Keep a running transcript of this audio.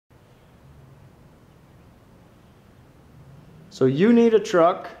So you need a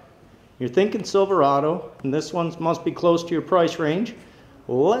truck, you're thinking Silverado, and this one must be close to your price range.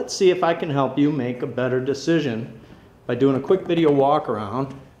 Let's see if I can help you make a better decision by doing a quick video walk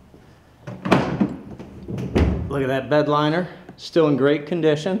around. Look at that bed liner, still in great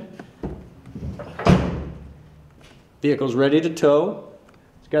condition. Vehicle's ready to tow.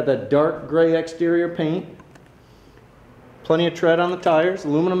 It's got that dark gray exterior paint. Plenty of tread on the tires,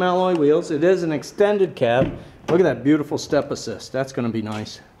 aluminum alloy wheels. It is an extended cab. Look at that beautiful step assist. That's going to be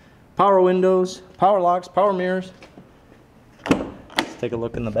nice. Power windows, power locks, power mirrors. Let's take a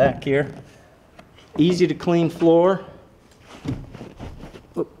look in the back here. Easy to clean floor.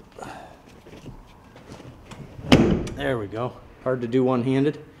 Oop. There we go. Hard to do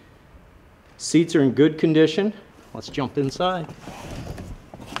one-handed. Seats are in good condition. Let's jump inside.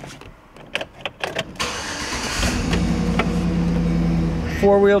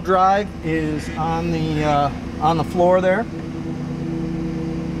 Four-wheel drive is on the floor there.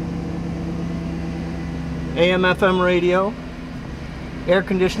 AM/FM radio, air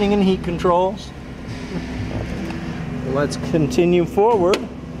conditioning and heat controls. Let's continue forward.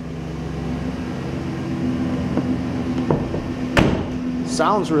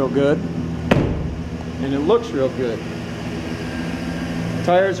 Sounds real good, and it looks real good.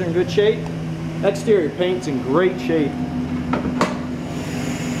 Tires are in good shape. Exterior paint's in great shape.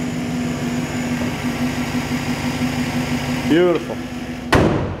 Beautiful.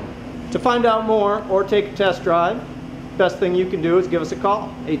 To find out more or take a test drive, best thing you can do is give us a call,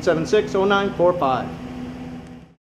 876-0945.